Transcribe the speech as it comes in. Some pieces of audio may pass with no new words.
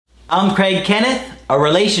I'm Craig Kenneth, a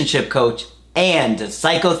relationship coach and a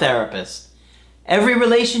psychotherapist. Every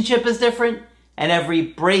relationship is different and every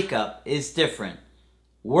breakup is different.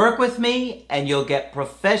 Work with me and you'll get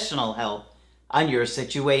professional help on your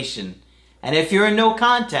situation. And if you're in no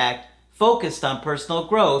contact, focused on personal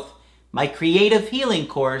growth, my creative healing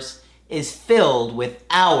course is filled with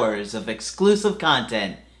hours of exclusive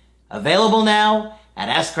content. Available now at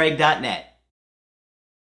AskCraig.net.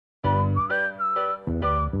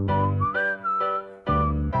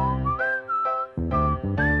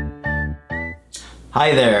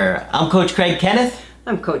 Hi there, I'm Coach Craig Kenneth.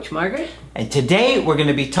 I'm Coach Margaret. And today we're going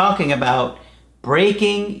to be talking about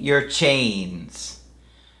breaking your chains.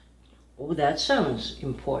 Oh, that sounds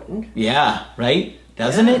important. Yeah, right?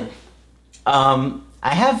 Doesn't it? I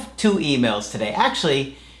have 2 emails today.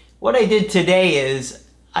 Actually, what I did today is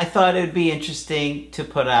I thought it would be interesting to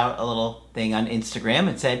put out a little thing on Instagram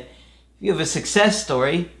and said, if you have a success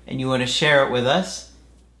story and you want to share it with us,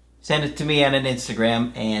 send it to me on an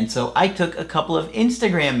Instagram. And so I took a couple of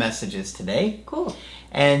Instagram messages today. Cool.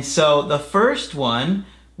 And so the first one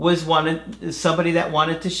was somebody that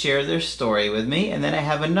wanted to share their story with me. And then I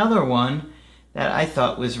have another one that I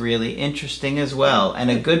thought was really interesting as well.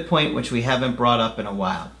 And a good point which we haven't brought up in a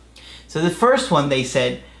while. So the first one, they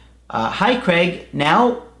said, hi Craig,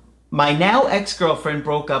 my now ex-girlfriend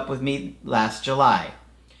broke up with me last July.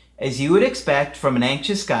 As you would expect from an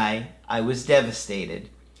anxious guy, I was devastated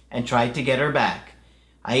and tried to get her back.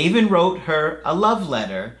 I even wrote her a love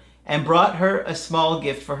letter and brought her a small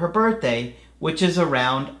gift for her birthday, which is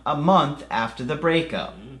around a month after the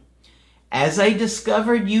breakup. As I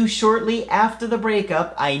discovered you shortly after the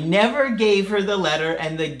breakup, I never gave her the letter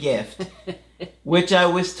and the gift, which I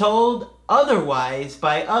was told otherwise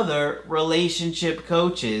by other relationship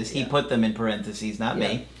coaches. He put them in parentheses, not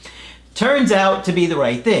me. Turns out to be the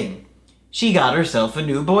right thing. She got herself a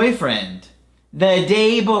new boyfriend the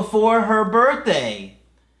day before her birthday.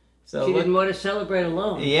 So she didn't want to celebrate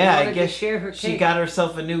alone. Yeah, she wanted I guess to share her cake. She got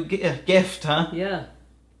herself a new gift, huh? Yeah.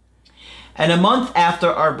 And a month after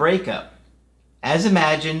our breakup, as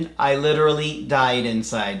imagined, I literally died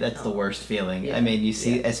inside. That's the worst feeling. Yeah. I mean, you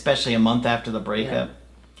see, especially a month after the breakup.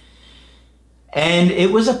 And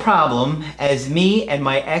it was a problem as me and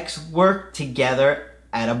my ex worked together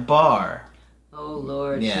at a bar. Oh,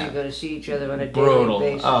 Lord. Yeah. So you're going to see each other on a Brutal.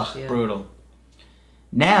 daily basis. Oh, brutal.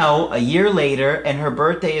 Now, a year later, and her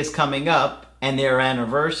birthday is coming up, and their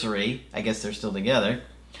anniversary, I guess they're still together,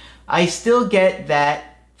 I still get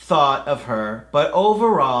that thought of her, but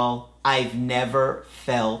overall, I've never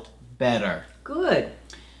felt better. Good.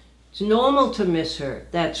 It's normal to miss her.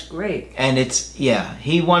 That's great. And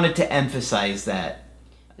he wanted to emphasize that.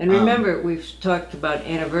 And remember, we've talked about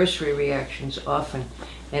anniversary reactions often,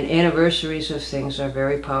 and anniversaries of things are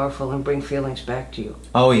very powerful and bring feelings back to you.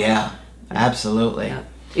 Oh, yeah. Absolutely. Yeah.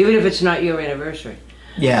 Even if it's not your anniversary.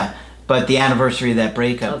 Yeah, but the anniversary of that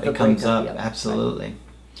breakup, it comes up. Yep. Absolutely.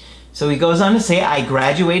 Right. So he goes on to say, I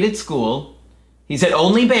graduated school. He said,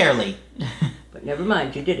 only barely. But never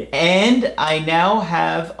mind, you did it. And I now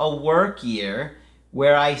have a work year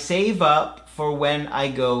where I save up for when I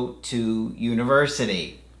go to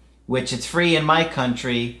university, which it's free in my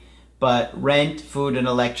country, but rent, food, and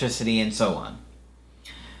electricity, and so on.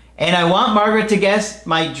 And I want Margaret to guess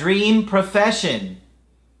my dream profession.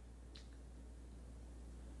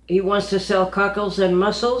 He wants to sell cockles and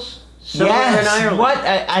mussels somewhere in Ireland. What?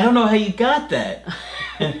 I don't know how you got that.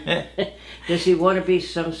 Does he want to be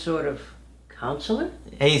some sort of counselor?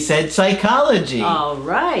 He said psychology. All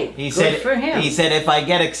right. Good for him. He said if I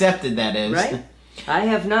get accepted, that is. Right. I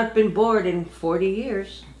have not been bored in 40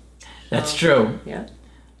 years. That's true. Yeah.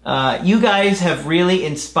 You guys have really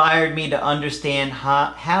inspired me to understand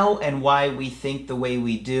how and why we think the way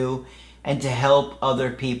we do and to help other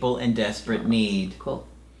people in desperate need. Cool.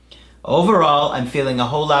 Overall, I'm feeling a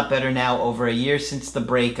whole lot better now over a year since the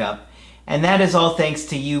breakup. And that is all thanks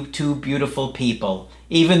to you 2 beautiful people,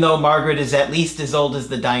 even though Margaret is at least as old as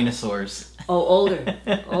the dinosaurs. Oh, older.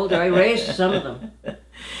 Older. I raised some of them.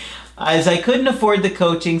 As I couldn't afford the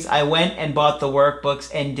coachings, I went and bought the workbooks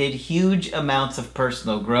and did huge amounts of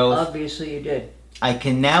personal growth. Obviously you did. I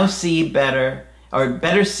can now see better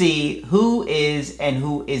see who is and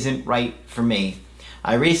who isn't right for me.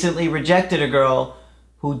 I recently rejected a girl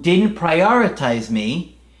who didn't prioritize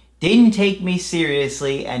me, didn't take me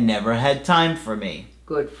seriously, and never had time for me.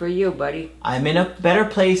 Good for you, buddy. I'm in a better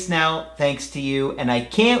place now, thanks to you, and I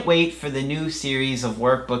can't wait for the new series of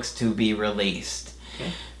workbooks to be released.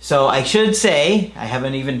 Okay. So I should say, I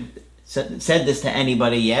haven't even said this to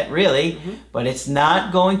anybody yet, really, but it's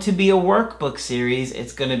not going to be a workbook series.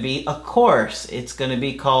 It's going to be a course. It's going to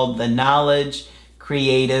be called the Knowledge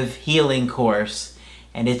creative healing course,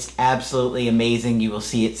 and it's absolutely amazing. You will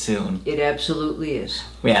see it soon. It absolutely is.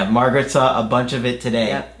 Yeah, Margaret saw a bunch of it today.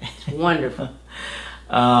 Yeah, it's wonderful.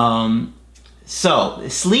 So,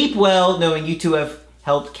 sleep well, knowing you two have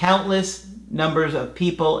helped countless numbers of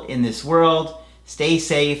people in this world. Stay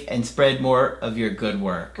safe and spread more of your good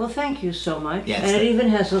work. Well, thank you so much. Yes. And it even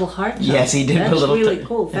has little hearts on it. Yes, he did put That's little really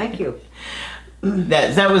cool. Thank you.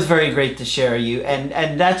 That was very great to share you,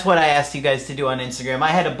 and that's what I asked you guys to do on Instagram. I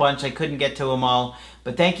had a bunch, I couldn't get to them all,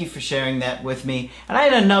 but thank you for sharing that with me. And I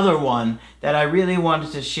had another one that I really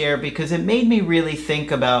wanted to share because it made me really think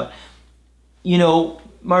about, you know,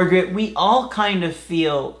 Margaret, we all kind of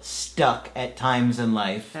feel stuck at times in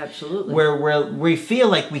life. Absolutely. Where we feel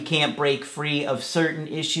like we can't break free of certain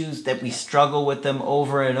issues, that we struggle with them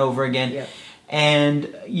over and over again. Yeah.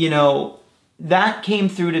 And, you know, that came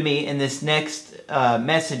through to me in this next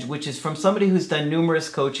message, which is from somebody who's done numerous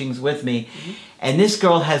coachings with me. Mm-hmm. And this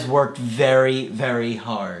girl has worked very, very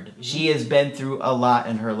hard. Mm-hmm. She has been through a lot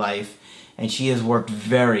in her life, and she has worked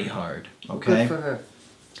very hard. Okay? Good for her.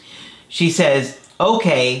 She says,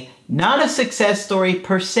 okay, not a success story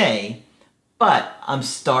per se, but I'm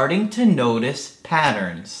starting to notice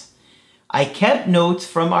patterns. I kept notes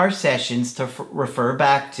from our sessions to refer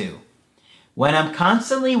back to. When I'm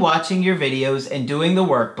constantly watching your videos and doing the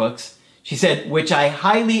workbooks, she said, which I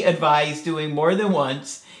highly advise doing more than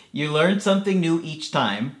once, you learn something new each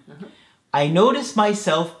time. Uh-huh. I notice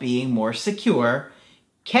myself being more secure,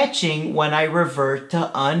 catching when I revert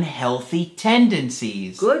to unhealthy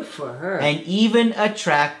tendencies. Good for her. And even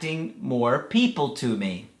attracting more people to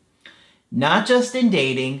me. Not just in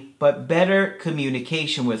dating, but better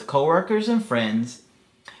communication with coworkers and friends.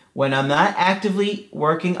 When I'm not actively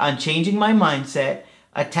working on changing my mindset,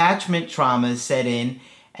 attachment traumas set in,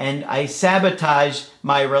 and I sabotage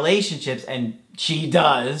my relationships, and she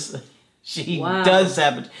does. She does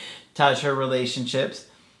sabotage her relationships.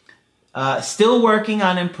 Still working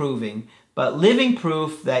on improving, but living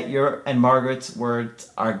proof that your and Margaret's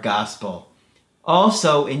words are gospel.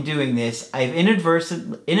 Also, in doing this, I've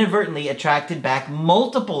inadvertently attracted back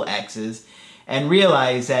multiple exes and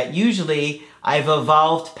realized that usually I've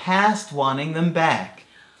evolved past wanting them back.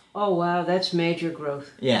 Oh, wow, that's major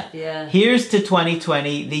growth. Yeah. Yeah. Here's to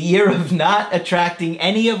 2020, the year of not attracting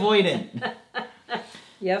any avoidant.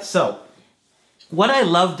 Yep. So, what I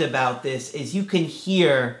loved about this is you can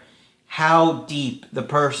hear how deep the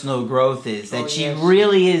personal growth is, that she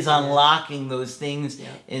really is unlocking those things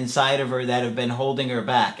inside of her that have been holding her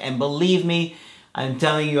back. And believe me, I'm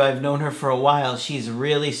telling you, I've known her for a while. She's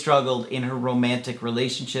really struggled in her romantic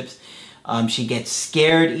relationships. She gets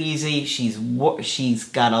scared easy. She's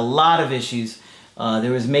got a lot of issues.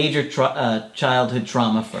 There was major childhood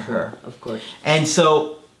trauma for her. Of course. And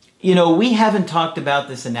so, you know, we haven't talked about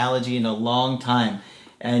this analogy in a long time.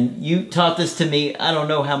 And you taught this to me, I don't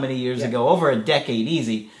know how many years ago, over a decade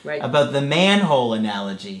easy, about the manhole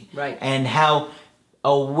analogy. Right. And how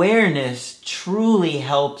awareness truly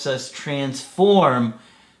helps us transform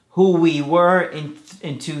who we were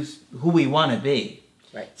into who we want to be.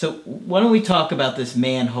 Right. So why don't we talk about this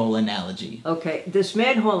manhole analogy? Okay, this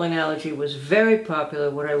manhole analogy was very popular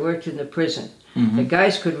when I worked in the prison. Mm-hmm. The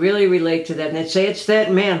guys could really relate to that, and they'd say, it's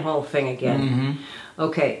that manhole thing again. Mm-hmm.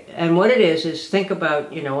 Okay, and what it is think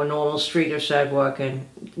about, you know, a normal street or sidewalk, and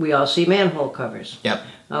we all see manhole covers. Yep.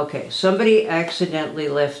 Okay, somebody accidentally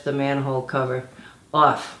left the manhole cover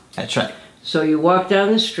off. That's right. So you walk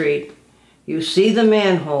down the street, you see the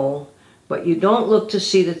manhole, but you don't look to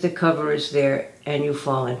see that the cover is there, and you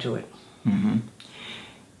fall into it. Mm-hmm.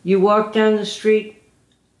 You walk down the street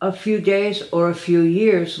a few days or a few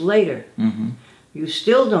years later. Mm-hmm. You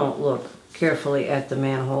still don't look carefully at the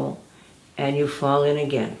manhole, and you fall in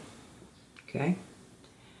again. Okay?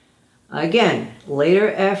 Again,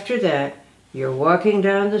 later after that, you're walking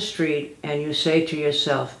down the street, and you say to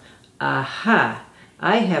yourself, aha,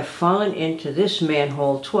 I have fallen into this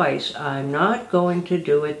manhole twice. I'm not going to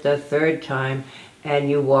do it the third time, and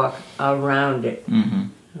you walk around it.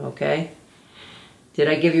 Mm-hmm. Okay? Did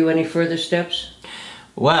I give you any further steps?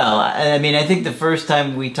 Well, I mean, I think the first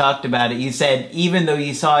time we talked about it, you said even though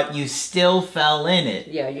you saw it, you still fell in it.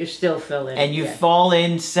 Yeah, you still fell in it. And you fall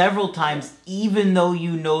in several times, even though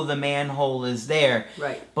you know the manhole is there.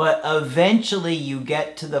 Right. But eventually you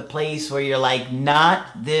get to the place where you're like, not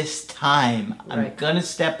this time. I'm going to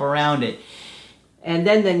step around it. And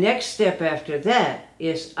then the next step after that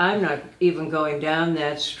is, I'm not even going down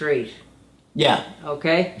that street. Yeah.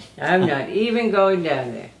 Okay? I'm not even going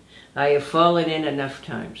down there. I have fallen in enough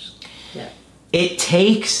times. Yeah. It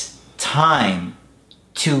takes time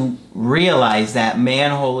to realize that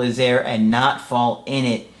manhole is there and not fall in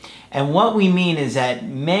it. And what we mean is that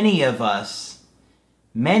many of us,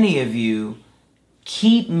 many of you,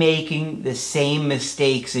 keep making the same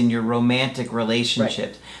mistakes in your romantic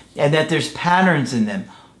relationships. Right. And that there's patterns in them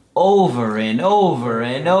over and over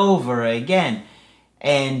and over again.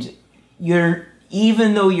 And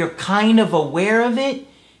even though you're kind of aware of it,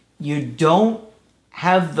 you don't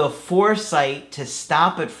have the foresight to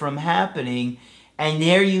stop it from happening. And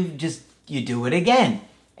there you do it again.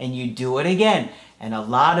 And you do it again. And a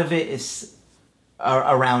lot of it is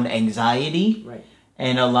around anxiety. Right.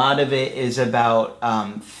 And a lot of it is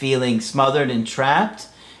about feeling smothered and trapped.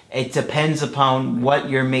 It depends upon what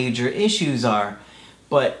your major issues are.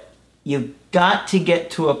 But you've got to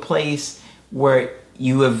get to a place where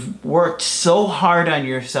you have worked so hard on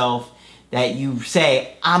yourself that you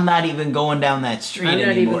say, I'm not even going down that street anymore.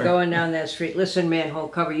 I'm not even going down that street. Listen, manhole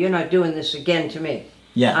cover, you're not doing this again to me.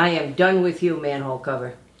 Yeah. I am done with you, manhole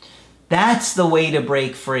cover. That's the way to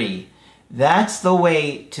break free. That's the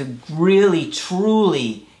way to really,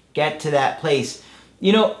 truly get to that place.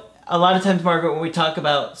 You know, a lot of times, Margaret, when we talk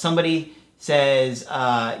about somebody says,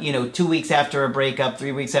 2 weeks after a breakup,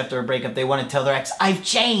 3 weeks after a breakup, they want to tell their ex, I've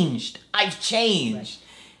changed. Right.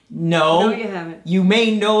 No, you haven't. You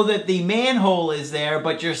may know that the manhole is there,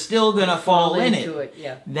 but you're still going to fall into it.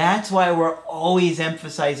 Yeah. That's why we're always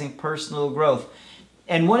emphasizing personal growth.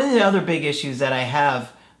 And one of the other big issues that I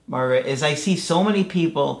have, Margaret, is I see so many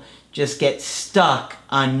people just get stuck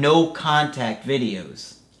on no contact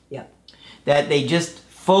videos. Yeah. That they just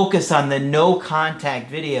focus on the no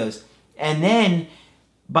contact videos. And then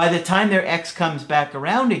by the time their ex comes back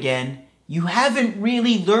around again, you haven't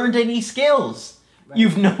really learned any skills. Right.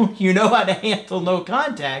 You know how to handle no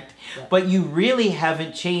contact, but you really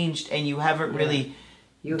haven't changed and you haven't really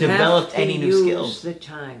developed any new skills. You have to use the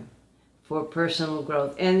time for personal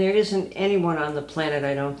growth. And there isn't anyone on the planet,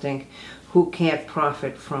 I don't think, who can't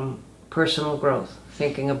profit from personal growth,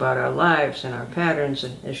 thinking about our lives and our patterns,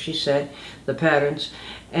 and as she said, the patterns,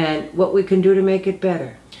 and what we can do to make it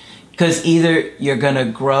better. Because either you're going to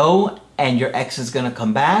grow and your ex is going to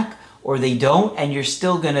come back, or they don't, and you're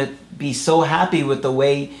still going to be so happy with the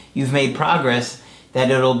way you've made progress that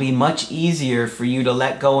it'll be much easier for you to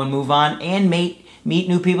let go and move on and meet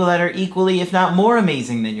new people that are equally, if not more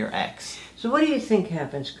amazing than your ex. So what do you think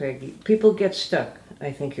happens, Craig? People get stuck,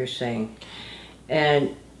 I think you're saying,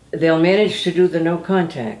 and they'll manage to do the no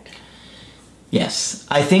contact. Yes.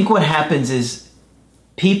 I think what happens is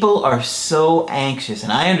people are so anxious,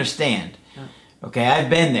 and I understand. Okay, I've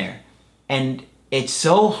been there. And it's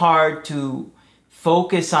so hard to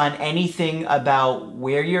focus on anything about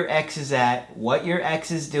where your ex is at, what your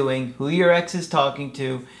ex is doing, who your ex is talking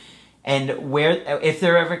to, and where, if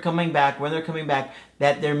they're ever coming back, when they're coming back,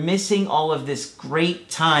 that they're missing all of this great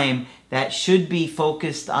time that should be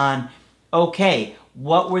focused on, okay,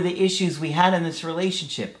 what were the issues we had in this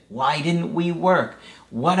relationship? Why didn't we work?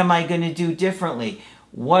 What am I going to do differently?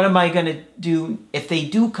 What am I going to do if they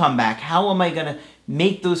do come back? How am I going to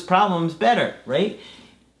make those problems better, right?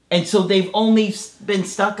 And so they've only been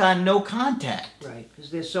stuck on no contact. Right,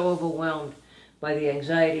 because they're so overwhelmed by the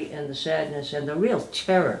anxiety and the sadness and the real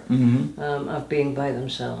terror of being by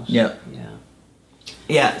themselves. Yeah.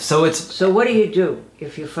 Yeah, so it's... So what do you do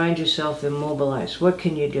if you find yourself immobilized? What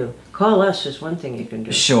can you do? Call us is one thing you can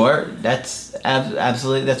do. Sure, that's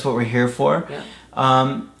absolutely, that's what we're here for.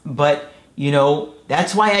 Yeah. But,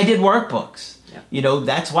 that's why I did workbooks. Yeah.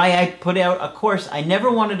 That's why I put out a course. I never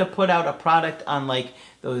wanted to put out a product on like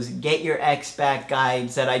those get your ex back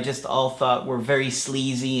guides that I just all thought were very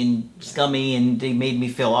sleazy and scummy and they made me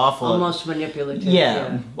feel awful. Almost manipulative.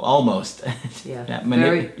 Yeah. Almost. Yeah.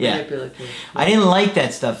 Very manipulative. I didn't like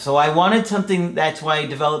that stuff. So I wanted something, that's why I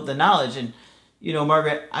developed the knowledge. And,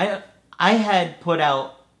 Margaret, I had put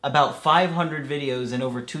out about 500 videos in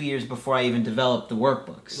over 2 years before I even developed the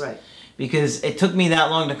workbooks. Right. Because it took me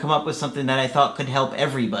that long to come up with something that I thought could help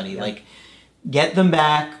everybody. Yep. Like, get them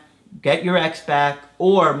back, get your ex back,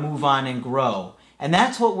 or move on and grow. And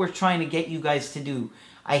that's what we're trying to get you guys to do.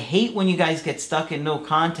 I hate when you guys get stuck in no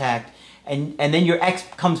contact and then your ex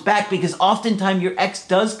comes back, because oftentimes your ex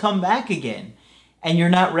does come back again and you're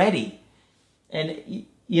not ready. And,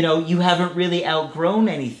 you haven't really outgrown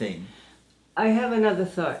anything. I have another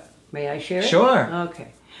thought. May I share it? Sure.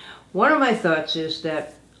 Okay. One of my thoughts is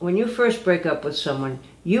that when you first break up with someone,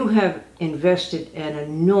 you have invested an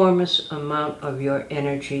enormous amount of your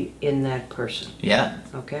energy in that person. Yeah.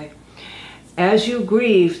 Okay? As you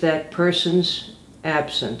grieve that person's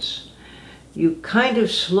absence, you kind of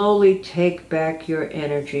slowly take back your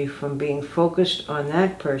energy from being focused on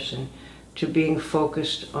that person to being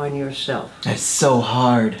focused on yourself. It's so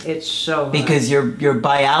hard. It's so hard. Because your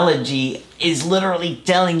biology is literally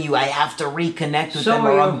telling you, I have to reconnect with them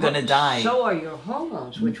or I'm going to die. So are your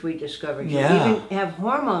hormones, which we discovered. Yeah. You even have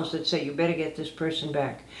hormones that say you better get this person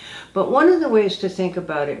back. But one of the ways to think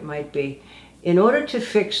about it might be, in order to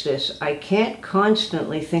fix this, I can't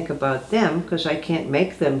constantly think about them because I can't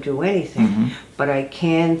make them do anything, but I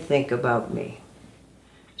can think about me.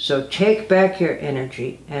 So take back your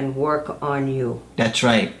energy and work on you. That's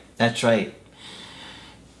right. That's right.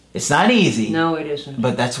 It's not easy. No, it isn't.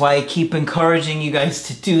 But that's why I keep encouraging you guys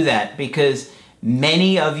to do that, because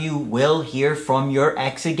many of you will hear from your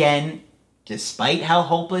ex again, despite how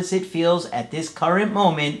hopeless it feels at this current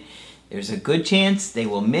moment. There's a good chance they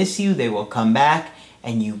will miss you, they will come back,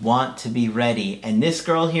 and you want to be ready. And this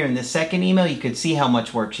girl here in the second email, you could see how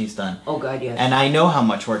much work she's done. Oh, God, yes. And I know how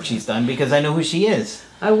much work she's done because I know who she is.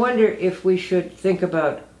 I wonder if we should think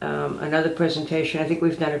about another presentation. I think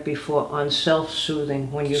we've done it before on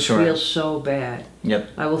self-soothing when you feel so bad. Yep.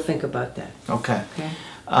 I will think about that. Okay. Okay.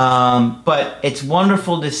 But it's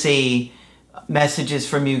wonderful to see messages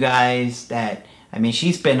from you guys that, I mean,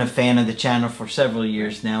 she's been a fan of the channel for several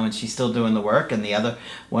years now, and she's still doing the work. And the other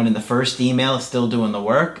one in the first email is still doing the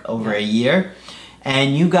work over a year.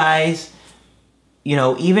 And you guys, you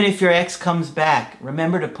know, even if your ex comes back,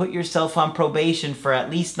 remember to put yourself on probation for at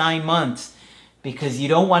least 9 months, because you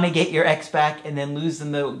don't want to get your ex back and then lose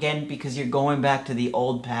them again because you're going back to the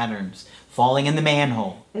old patterns, falling in the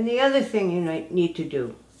manhole. And the other thing you need to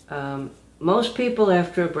do, most people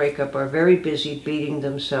after a breakup are very busy beating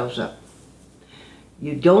themselves up.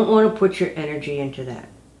 You don't want to put your energy into that.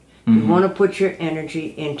 You want to put your energy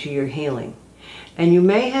into your healing. And you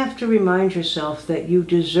may have to remind yourself that you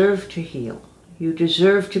deserve to heal. You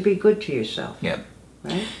deserve to be good to yourself. Yep.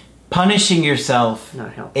 Right? Punishing yourself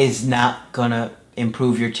Not is not going to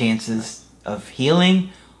improve your chances of healing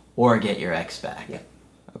or get your ex back. Yep.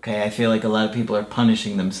 Okay, I feel like a lot of people are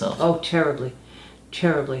punishing themselves. Oh, terribly.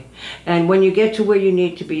 Terribly. And when you get to where you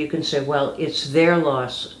need to be, you can say, well, it's their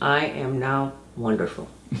loss. I am now wonderful.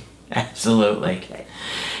 Absolutely. Okay.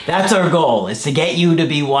 That's our goal, is to get you to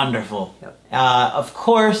be wonderful. Yep. Of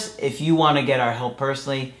course, if you want to get our help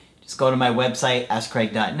personally, just go to my website,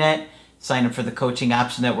 AskCraig.net. Sign up for the coaching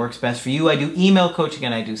option that works best for you. I do email coaching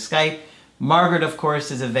and I do Skype. Margaret, of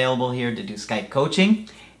course, is available here to do Skype coaching.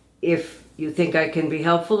 If you think I can be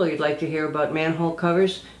helpful or you'd like to hear about manhole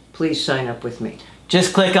covers, please sign up with me.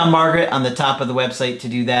 Just click on Margaret on the top of the website to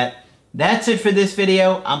do that. That's it for this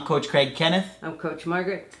video. I'm Coach Craig Kenneth. I'm Coach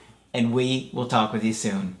Margaret. And we will talk with you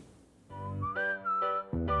soon.